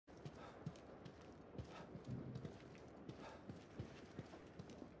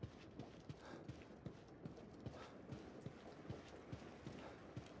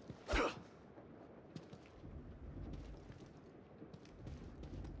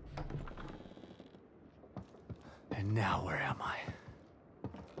And now where am I?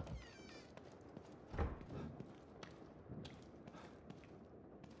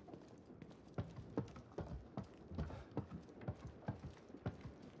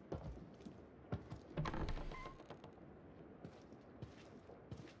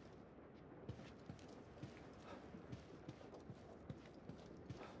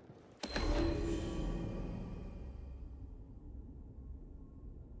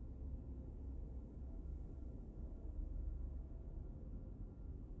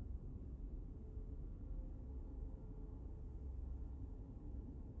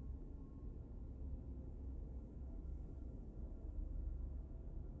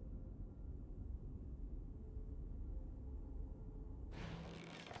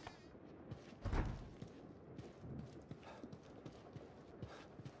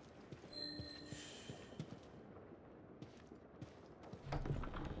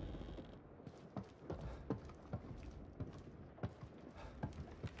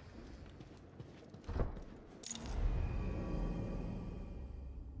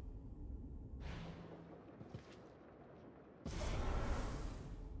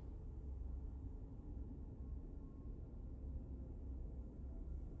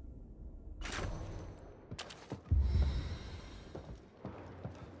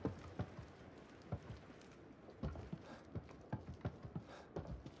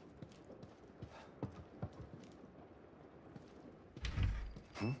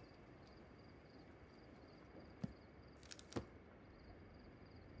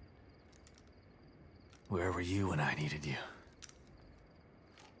 Where were you when I needed you?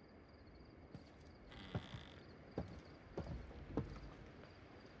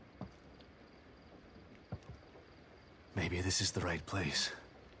 Maybe this is the right place.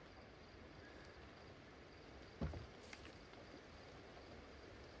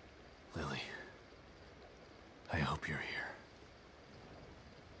 Lily, I hope you're here.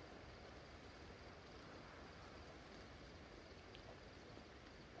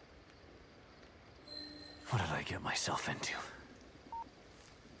 What did I get myself into?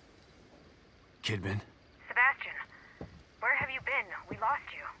 Kidman? Sebastian, where have you been? We lost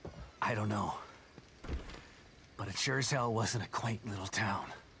you. I don't know. But it sure as hell wasn't a quaint little town.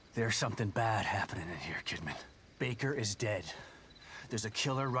 There's something bad happening in here, Kidman. Baker is dead. There's a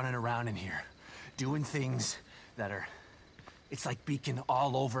killer running around in here, doing things that are... It's like Beacon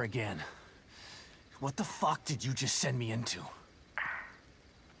all over again. What the fuck did you just send me into?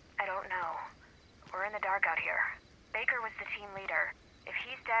 I don't know. We're in the dark out here. Baker was the team leader. If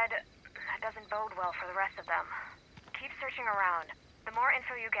he's dead, that doesn't bode well for the rest of them. Keep searching around. The more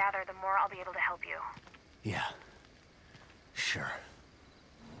info you gather, the more I'll be able to help you. Yeah. Sure.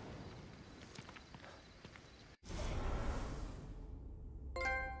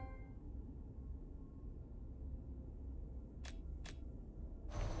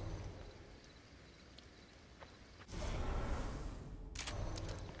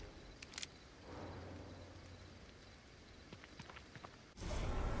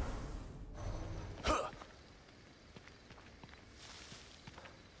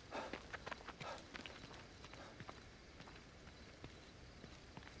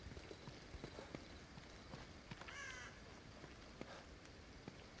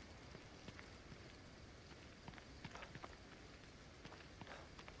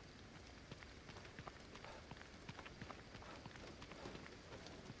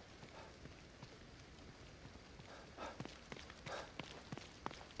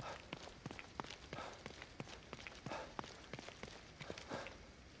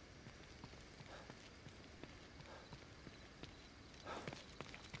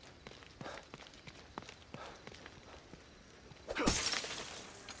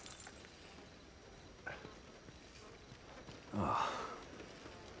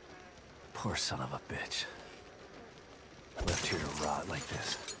 Poor son of a bitch. Left here to rot like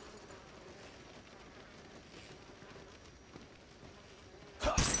this.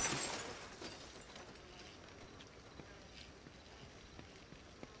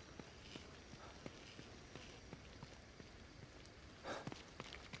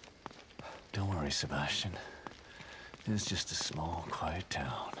 Don't worry, Sebastian. It's just a small, quiet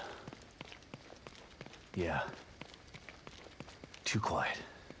town. Yeah. Too quiet.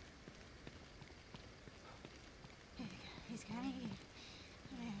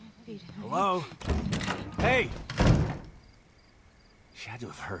 Hello? Hey! She had to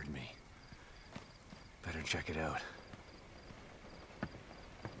have heard me. Better check it out.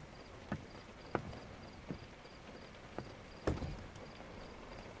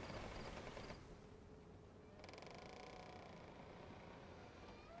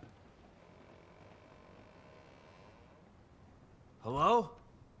 Hello?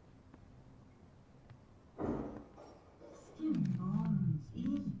 Skin and bones,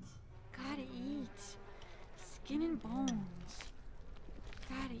 eat. Gotta eat. Skin and bones.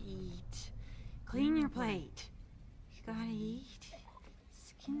 Gotta eat. Clean your plate. You gotta eat.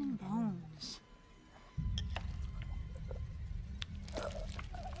 Skin and bones.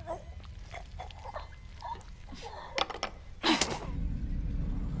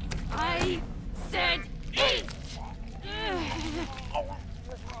 I said eat! There we go.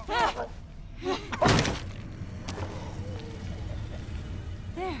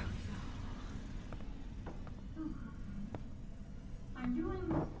 I'm doing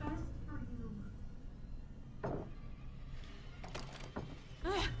what's best for you.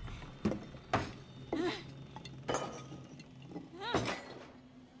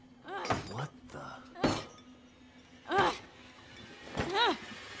 What the?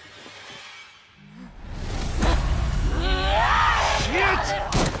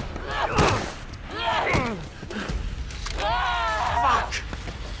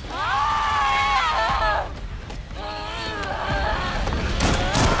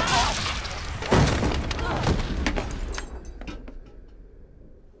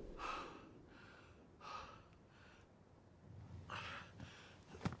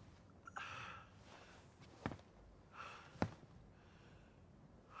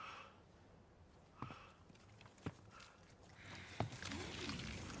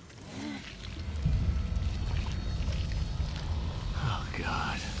 Oh,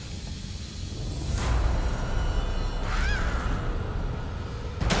 God.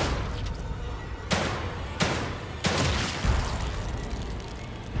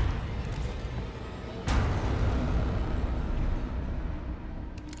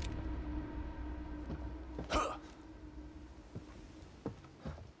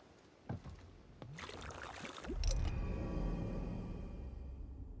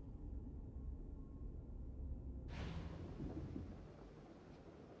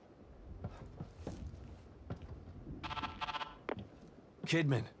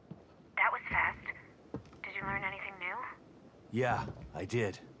 Kidman. That was fast. Did you learn anything new? Yeah, I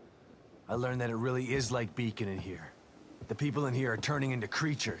did. I learned that it really is like Beacon in here. The people in here are turning into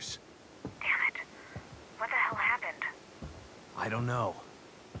creatures. Damn it. What the hell happened? I don't know.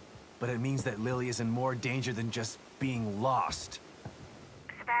 But it means that Lily is in more danger than just being lost.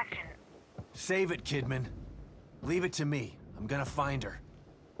 Sebastian, Save it, Kidman. Leave it to me. I'm gonna find her.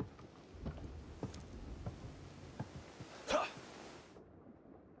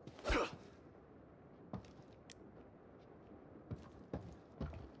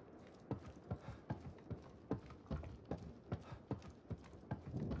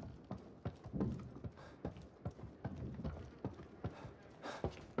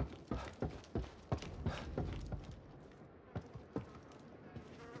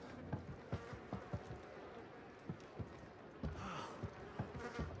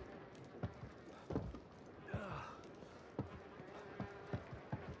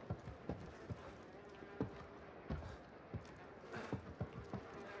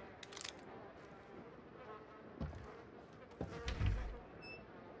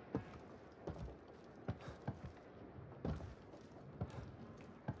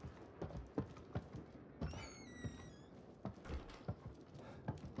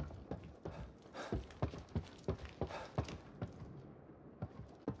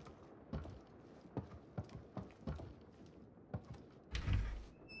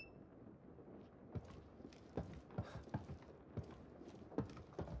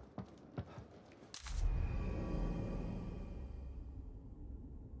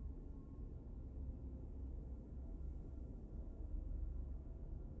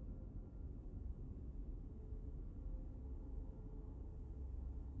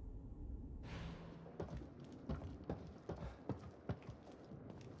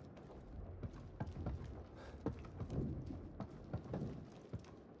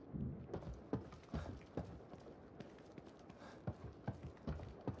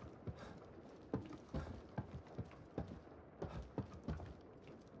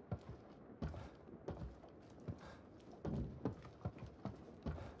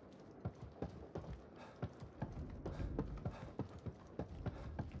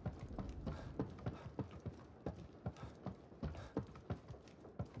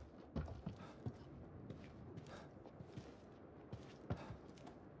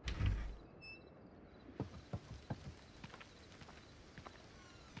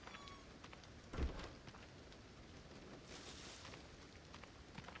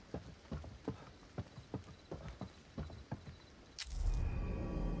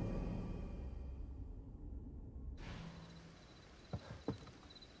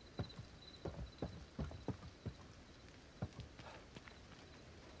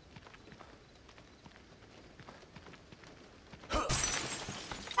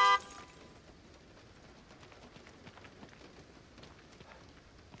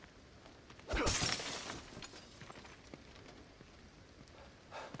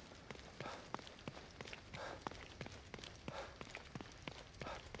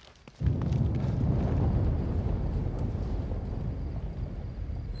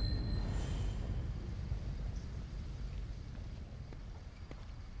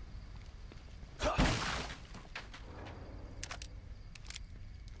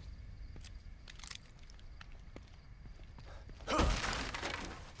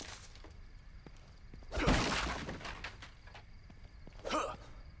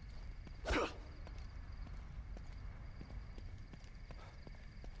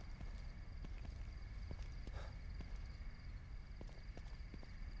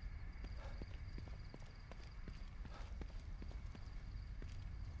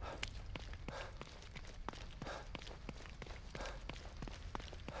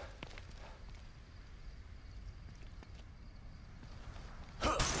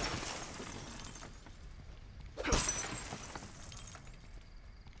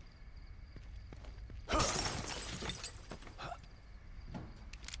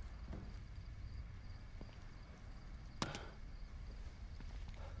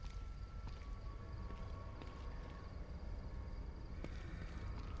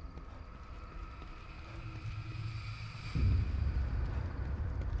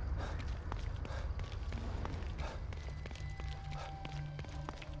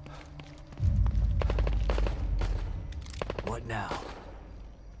 now.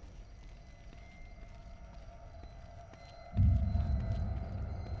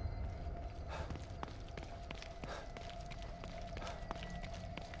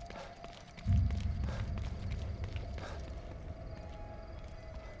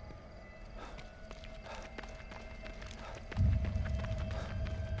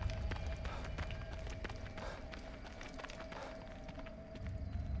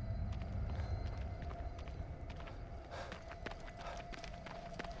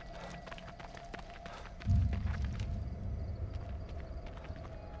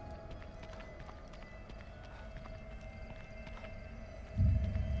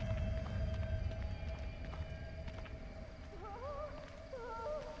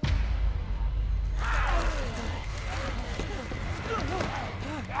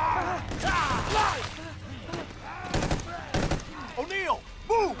 Oneal,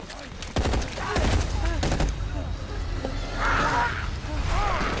 move!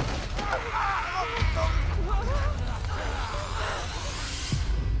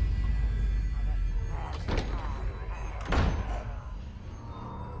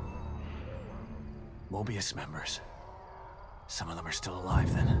 Mobius members. Some of them are still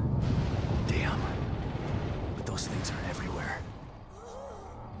alive then. Damn. But those things are everywhere.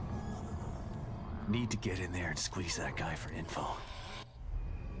 Need to get in there and squeeze that guy for info.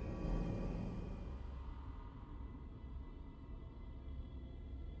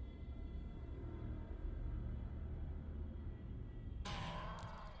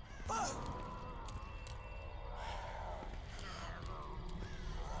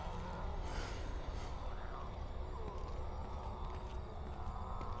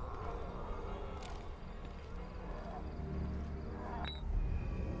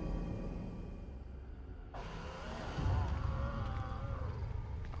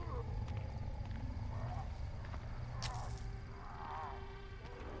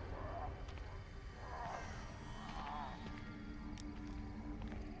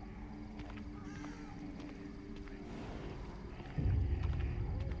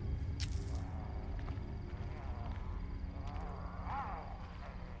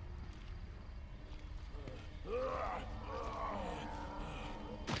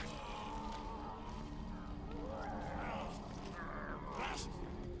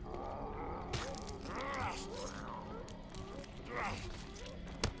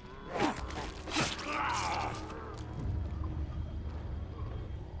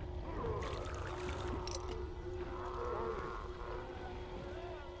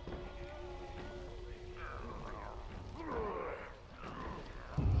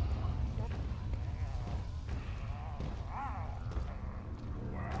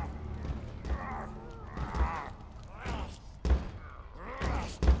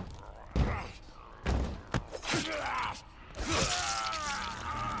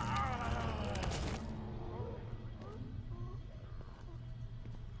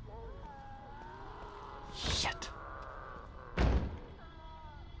 Shit.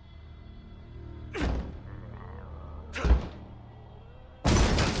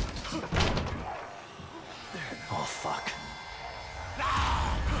 Oh, fuck.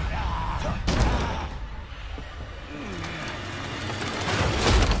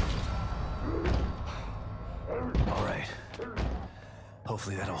 All right.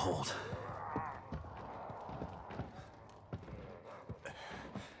 Hopefully that'll hold.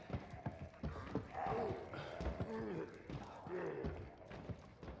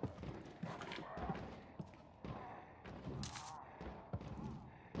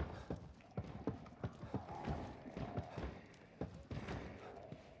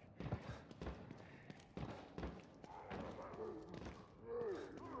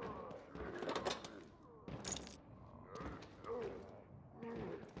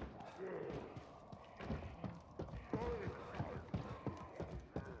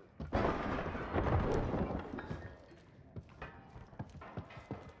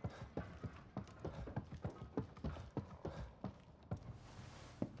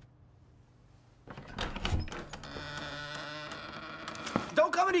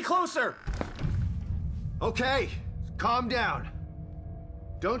 Don't come any closer! Okay, calm down.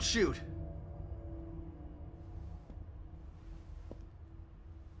 Don't shoot.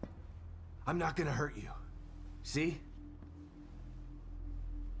 I'm not gonna hurt you. See?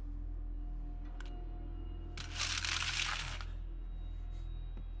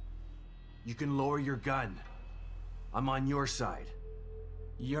 You can lower your gun. I'm on your side.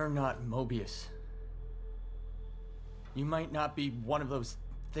 You're not Mobius. You might not be one of those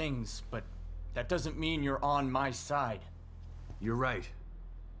things, but that doesn't mean you're on my side. You're right.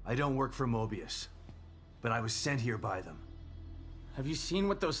 I don't work for Mobius. But I was sent here by them. Have you seen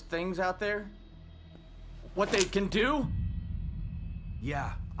what those things out there? What they can do?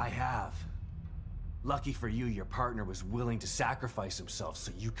 Yeah, I have. Lucky for you, your partner was willing to sacrifice himself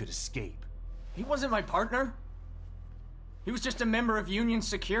so you could escape. He wasn't my partner. He was just a member of Union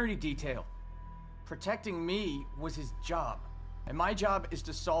security detail. Protecting me was his job, and my job is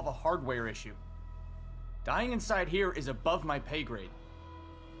to solve a hardware issue. Dying inside here is above my pay grade.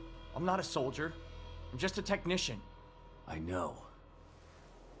 I'm not a soldier. I'm just a technician. I know.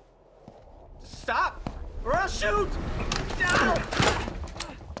 Stop, or I'll shoot! No!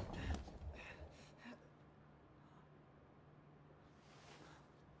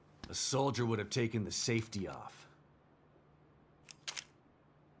 A soldier would have taken the safety off.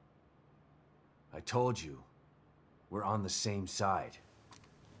 I told you, we're on the same side.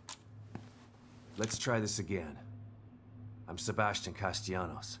 Let's try this again. I'm Sebastian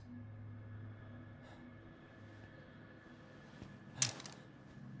Castellanos.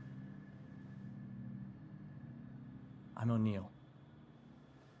 I'm Oneal.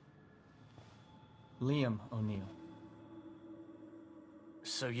 Liam Oneal.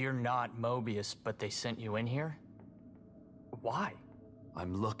 So you're not Mobius, but they sent you in here? Why?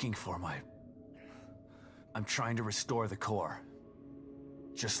 I'm looking for I'm trying to restore the core.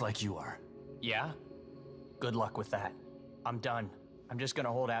 Just like you are. Yeah? Good luck with that. I'm done. I'm just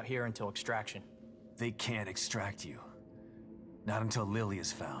gonna hold out here until extraction. They can't extract you. Not until Lily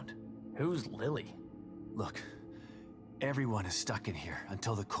is found. Who's Lily? Look, everyone is stuck in here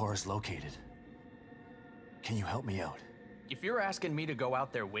until the core is located. Can you help me out? If you're asking me to go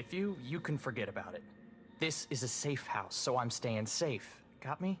out there with you, you can forget about it. This is a safe house, so I'm staying safe.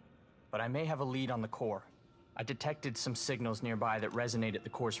 Got me? But I may have a lead on the core. I detected some signals nearby that resonate at the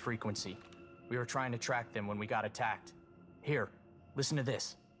core's frequency. We were trying to track them when we got attacked. Here, listen to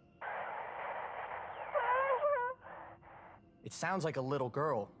this. It sounds like a little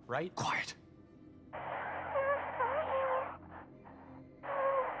girl, right? Quiet.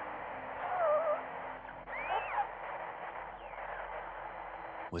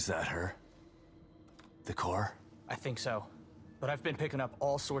 Was that her? The core? I think so. But I've been picking up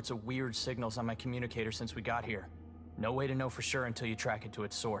all sorts of weird signals on my communicator since we got here. No way to know for sure until you track it to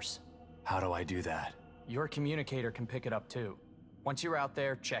its source. How do I do that? Your communicator can pick it up too. Once you're out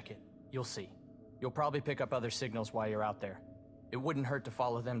there, check it. You'll see. You'll probably pick up other signals while you're out there. It wouldn't hurt to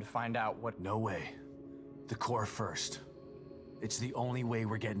follow them to find out what— No way. The core first. It's the only way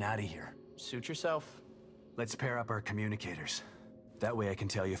we're getting out of here. Suit yourself. Let's pair up our communicators. That way I can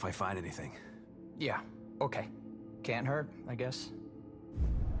tell you if I find anything. Yeah, okay. Can't hurt, I guess.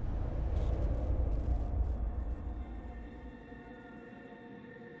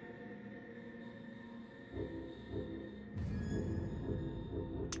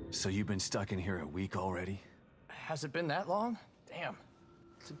 So you've been stuck in here a week already? Has it been that long? Damn.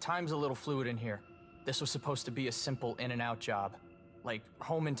 Time's a little fluid in here. This was supposed to be a simple in and out job. Like,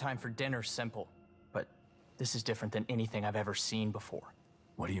 home in time for dinner simple. But this is different than anything I've ever seen before.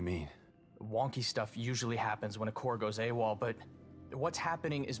 What do you mean? Wonky stuff usually happens when a core goes AWOL, but what's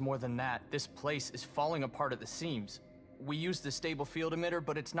happening is more than that. This place is falling apart at the seams. We used the stable field emitter,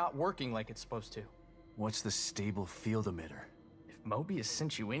 but it's not working like it's supposed to. What's the stable field emitter? If Mobius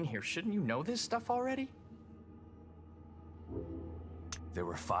sent you in here, shouldn't you know this stuff already? There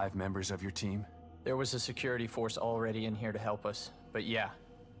were 5 members of your team? There was a security force already in here to help us. But yeah,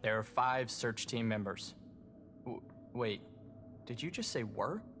 there are 5 search team members. Wait, did you just say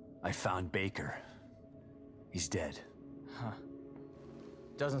were? I found Baker. He's dead. Huh.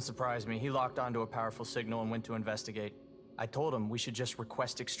 Doesn't surprise me. He locked onto a powerful signal and went to investigate. I told him we should just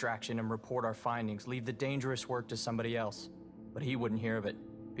request extraction and report our findings, leave the dangerous work to somebody else. But he wouldn't hear of it,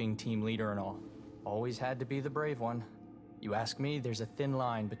 being team leader and all. Always had to be the brave one. You ask me, there's a thin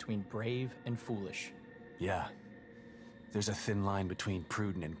line between brave and foolish. Yeah. There's a thin line between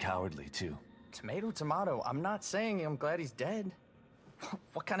prudent and cowardly, too. Tomato, tomato. I'm not saying I'm glad he's dead.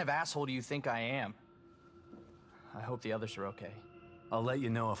 What kind of asshole do you think I am? I hope the others are okay. I'll let you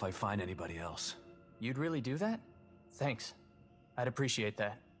know if I find anybody else. You'd really do that? Thanks. I'd appreciate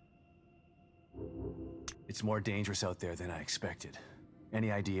that. It's more dangerous out there than I expected.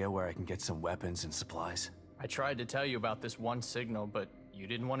 Any idea where I can get some weapons and supplies? I tried to tell you about this one signal, but you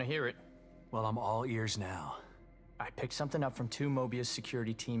didn't want to hear it. Well, I'm all ears now. I picked something up from 2 Mobius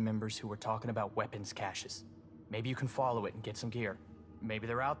security team members who were talking about weapons caches. Maybe you can follow it and get some gear. Maybe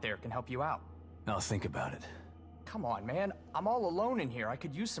they're out there, can help you out. I'll think about it. Come on, man. I'm all alone in here. I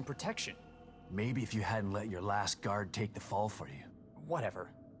could use some protection. Maybe if you hadn't let your last guard take the fall for you. Whatever.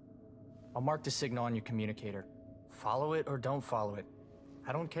 I'll mark the signal on your communicator. Follow it or don't follow it.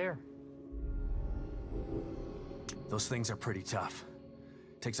 I don't care. Those things are pretty tough.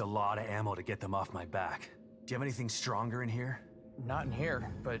 Takes a lot of ammo to get them off my back. Do you have anything stronger in here? Not in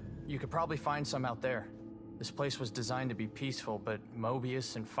here, but you could probably find some out there. This place was designed to be peaceful, but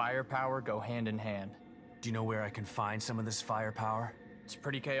Mobius and firepower go hand in hand. Do you know where I can find some of this firepower? It's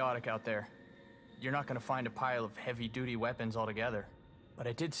pretty chaotic out there. You're not gonna find a pile of heavy-duty weapons altogether. But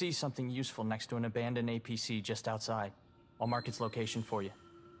I did see something useful next to an abandoned APC just outside. I'll mark its location for you.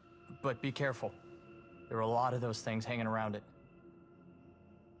 But be careful. There are a lot of those things hanging around it.